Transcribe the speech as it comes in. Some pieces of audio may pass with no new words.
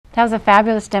That was a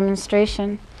fabulous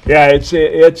demonstration. Yeah,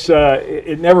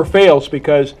 it never fails,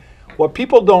 because what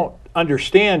people don't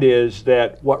understand is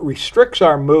that what restricts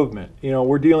our movement, you know,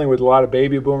 we're dealing with a lot of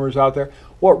baby boomers out there.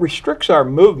 What restricts our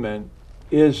movement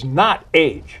is not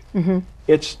age.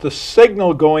 It's the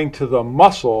signal going to the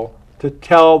muscle to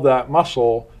tell that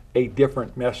muscle a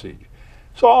different message.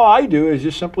 So all I do is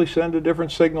just simply send a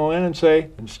different signal in and say,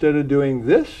 instead of doing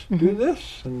this, do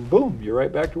this, and boom, you're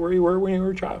right back to where you were when you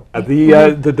were a child.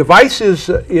 The device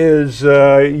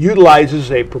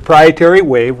utilizes a proprietary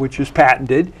wave, which is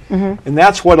patented, and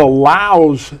that's what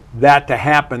allows that to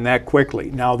happen that quickly.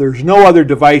 Now, there's no other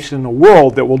device in the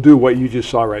world that will do what you just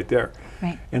saw right there.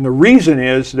 Right. And the reason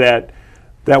is that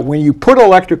when you put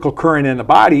electrical current in the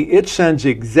body, it sends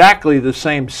exactly the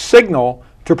same signal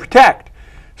to protect.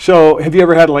 So, have you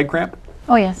ever had a leg cramp?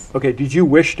 Oh, yes. Okay, did you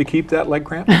wish to keep that leg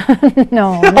cramp?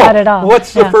 No, not at all.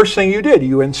 What's the first thing you did?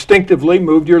 You instinctively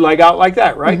moved your leg out like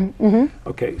that, right?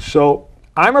 Okay, so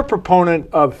I'm a proponent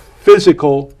of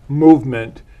physical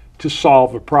movement to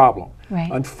solve a problem. Right.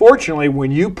 Unfortunately,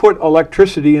 when you put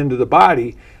electricity into the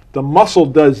body, the muscle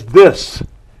does this,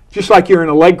 just like you're in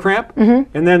a leg cramp,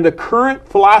 and then the current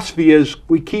philosophy is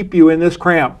we keep you in this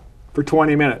cramp for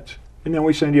 20 minutes, and then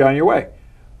we send you on your way.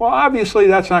 Well, obviously,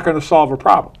 that's not going to solve a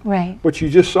problem. Right. What you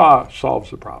just saw solves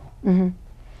the problem.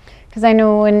 Because I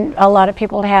know when a lot of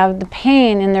people have the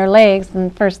pain in their legs,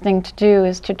 and the first thing to do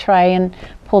is to try and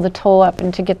pull the toe up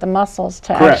and to get the muscles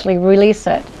to actually release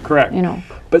it. Correct. You know.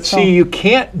 But see, you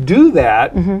can't do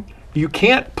that. You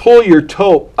can't pull your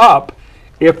toe up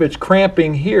if it's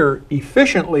cramping here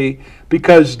efficiently,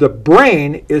 because the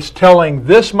brain is telling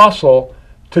this muscle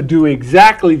to do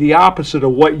exactly the opposite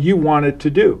of what you want it to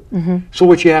do. So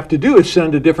what you have to do is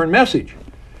send a different message.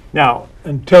 Now,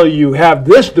 until you have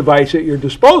this device at your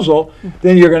disposal,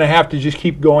 then you're going to have to just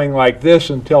keep going like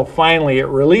this until finally it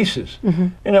releases.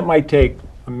 And it might take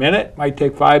a minute, might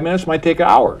take 5 minutes, might take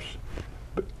hours.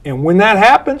 And when that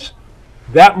happens,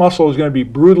 that muscle is going to be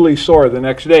brutally sore the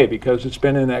next day because it's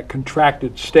been in that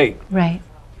contracted state. Right.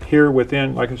 Here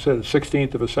within, like I said, a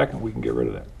 16th of a second, we can get rid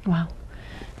of that. Wow.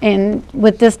 And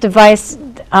with this device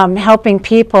helping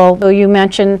people, though you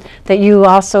mentioned that you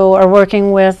also are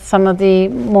working with some of the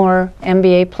more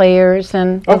NBA players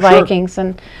and the Vikings.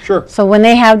 And so when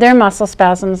they have their muscle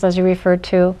spasms, as you referred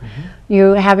to,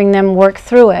 you're having them work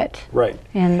through it. Right.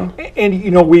 And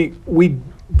you know,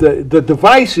 the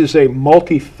device is a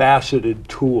multifaceted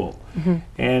tool.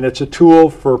 And it's a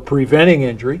tool for preventing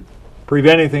injury,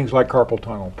 preventing things like carpal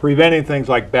tunnel, preventing things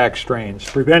like back strains,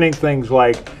 preventing things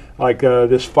like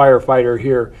this firefighter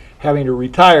here having to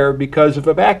retire because of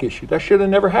a back issue. That should have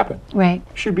never happened. Right.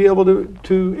 You should be able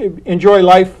to enjoy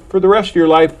life for the rest of your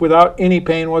life without any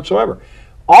pain whatsoever.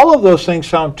 All of those things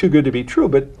sound too good to be true,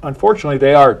 but unfortunately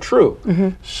they are true.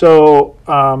 So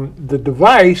the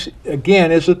device,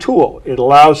 again, is a tool. It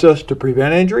allows us to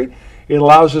prevent injury. It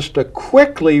allows us to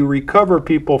quickly recover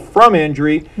people from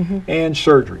injury and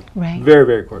surgery. Right. Very,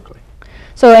 very quickly.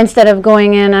 So instead of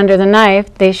going in under the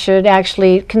knife, they should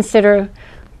actually consider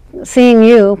seeing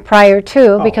you prior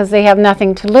to, because they have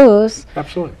nothing to lose.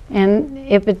 Absolutely. And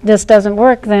if this doesn't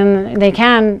work, then they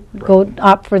can go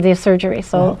opt for the surgery.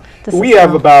 So we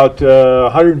have about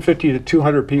 150 to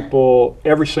 200 people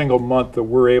every single month that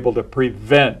we're able to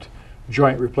prevent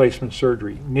joint replacement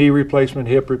surgery, knee replacement,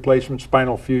 hip replacement,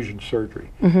 spinal fusion surgery,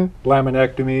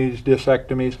 laminectomies,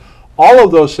 discectomies. All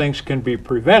of those things can be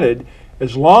prevented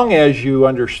as long as you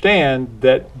understand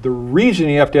that the reason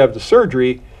you have to have the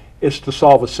surgery is to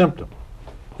solve a symptom.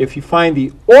 If you find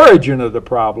the origin of the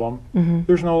problem,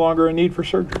 there's no longer a need for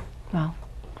surgery. Wow.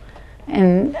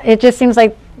 And it just seems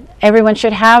like everyone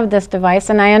should have this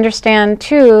device. And I understand,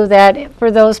 too, that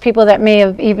for those people that may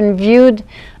have even viewed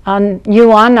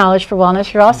you on Knowledge for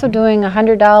Wellness, you're also doing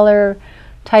 $100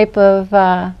 type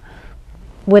of,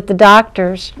 with the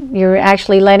doctors. You're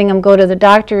actually letting them go to the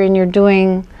doctor, and you're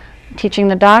teaching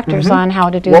the doctors on how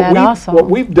to do that also. What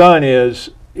we've done is,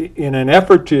 in an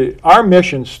effort to, our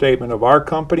mission statement of our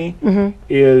company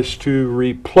is to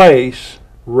replace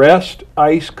rest,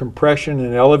 ice, compression,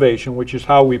 and elevation, which is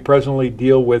how we presently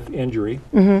deal with injury,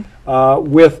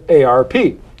 with ARP.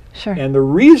 Sure. And the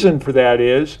reason for that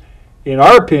is, in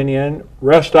our opinion,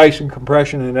 rest, ice, and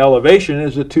compression and elevation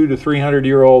is a 200 to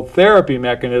 300-year-old therapy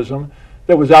mechanism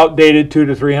that was outdated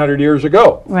 200 to 300 years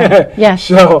ago. Right. Yes.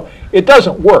 So it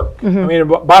doesn't work. I mean,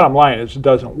 bottom line is it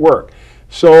doesn't work.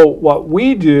 So what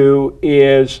we do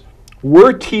is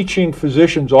we're teaching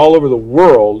physicians all over the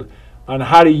world on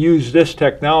how to use this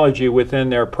technology within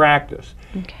their practice.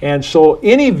 And so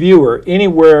any viewer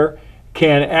anywhere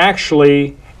can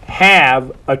actually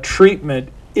have a treatment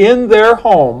in their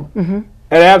home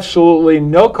at absolutely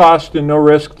no cost and no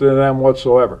risk to them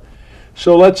whatsoever.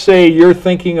 So let's say you're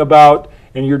thinking about,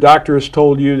 and your doctor has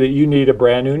told you that you need a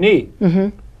brand new knee.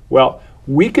 Well,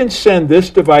 we can send this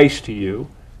device to you,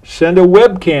 send a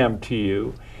webcam to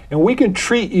you, and we can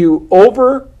treat you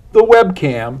over the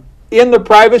webcam in the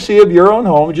privacy of your own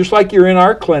home, just like you're in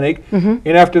our clinic. And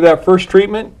after that first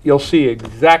treatment, you'll see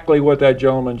exactly what that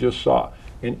gentleman just saw,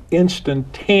 an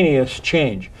instantaneous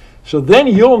change. So then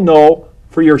you'll know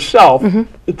for yourself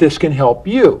that this can help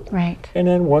you. Right. And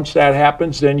then once that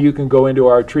happens, then you can go into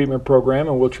our treatment program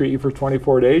and we'll treat you for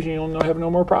 24 days and you'll have no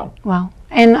more problem. Wow.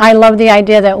 And I love the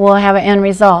idea that we'll have an end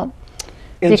result.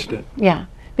 Instant. Yeah.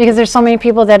 Because there's so many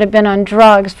people that have been on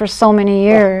drugs for so many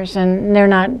years and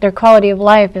their quality of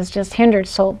life is just hindered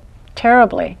so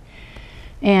terribly.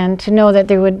 And to know that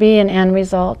there would be an end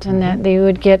result and that they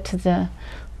would get to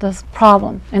this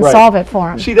problem and solve it for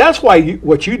them. See, that's why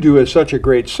what you do is such a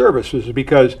great service, is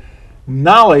because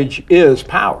knowledge is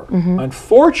power.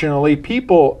 Unfortunately,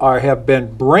 people have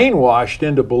been brainwashed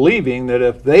into believing that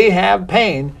if they have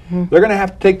pain, they're going to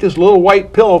have to take this little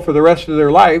white pill for the rest of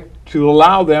their life to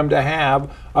allow them to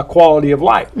have a quality of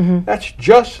life. That's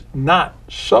just not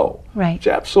so. Right. It's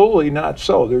absolutely not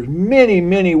so. There's many,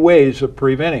 many ways of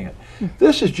preventing it.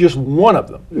 This is just one of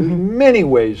them. There's many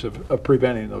ways of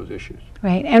preventing those issues.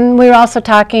 Right, and we're also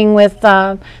talking with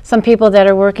some people that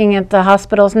are working at the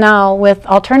hospitals now with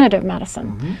alternative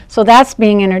medicine. So that's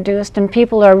being introduced, and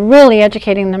people are really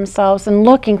educating themselves and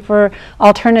looking for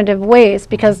alternative ways,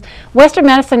 because Western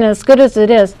medicine, as good as it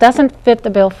is, doesn't fit the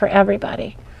bill for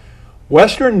everybody.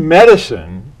 Western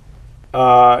medicine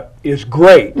is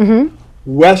great.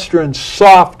 Western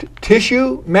soft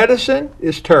tissue medicine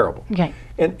is terrible. Okay.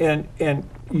 And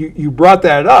you brought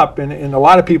that up, and a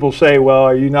lot of people say, well,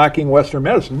 are you knocking Western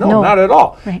medicine? No, not at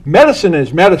all. Right. Medicine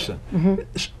is medicine.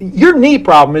 Your knee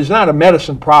problem is not a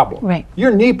medicine problem. Right.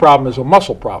 Your knee problem is a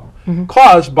muscle problem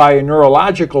caused by a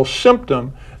neurological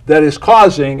symptom that is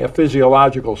causing a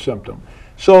physiological symptom.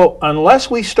 So unless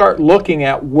we start looking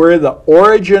at where the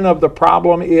origin of the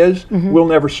problem is, we'll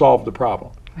never solve the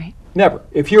problem. Right. Never.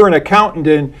 If you're an accountant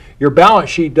and your balance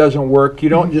sheet doesn't work, you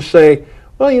don't just say,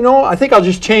 well, you know, I think I'll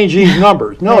just change these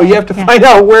numbers. No, you have to find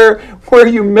out where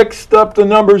you mixed up the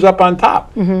numbers up on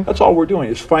top. That's all we're doing,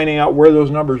 is finding out where those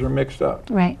numbers are mixed up.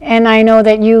 Right, and I know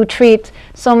that you treat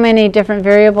so many different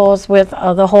variables with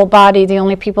the whole body. The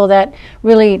only people that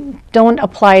really don't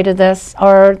apply to this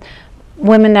are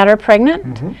women that are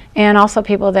pregnant and also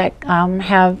people that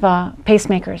have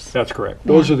pacemakers. That's correct.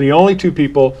 Those are the only two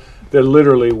people that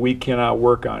literally we cannot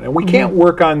work on. And we can't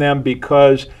work on them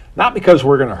because, not because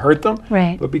we're going to hurt them,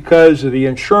 but because the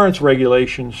insurance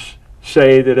regulations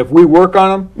say that if we work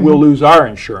on them, we'll lose our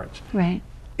insurance. Right.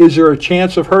 Is there a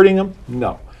chance of hurting them?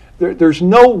 No. There's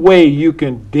no way you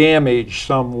can damage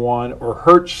someone or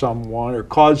hurt someone or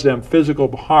cause them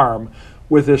physical harm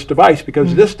with this device,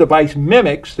 because this device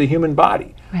mimics the human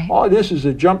body. Right. All this is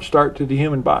a jump start to the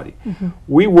human body.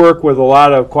 We work with a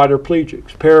lot of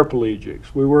quadriplegics,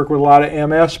 paraplegics. We work with a lot of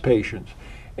MS patients.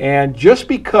 And just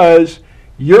because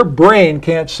your brain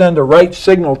can't send the right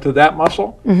signal to that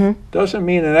muscle doesn't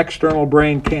mean an external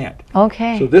brain can't.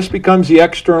 Okay. So this becomes the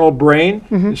external brain.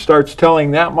 It starts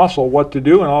telling that muscle what to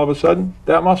do, and all of a sudden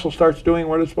that muscle starts doing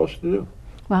what it's supposed to do.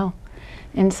 Wow.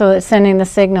 And so it's sending the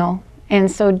signal. And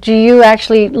so do you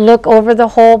actually look over the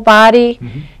whole body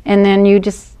and then you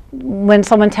just, when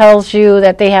someone tells you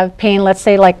that they have pain, let's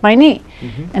say like my knee,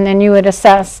 and then you would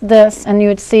assess this and you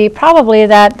would see probably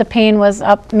that the pain was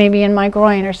up maybe in my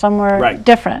groin or somewhere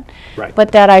different,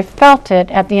 but that I felt it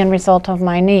at the end result of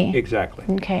my knee. Exactly.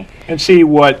 Okay. And see,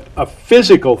 what a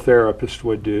physical therapist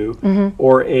would do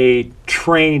or a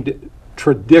trained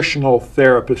traditional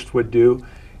therapist would do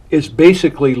is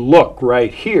basically look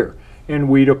right here. And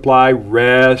we'd apply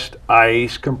rest,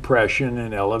 ice, compression,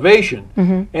 and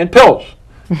elevation, and pills.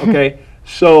 Okay,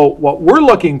 so what we're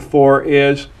looking for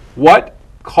is what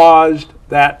caused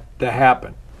that to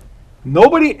happen.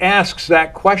 Nobody asks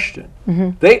that question.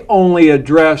 They only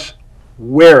address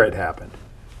where it happened.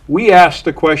 We ask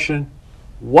the question,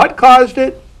 what caused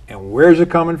it, and where's it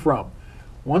coming from?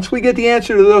 Once we get the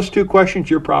answer to those two questions,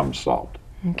 your problem's solved.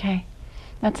 Okay,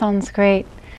 that sounds great.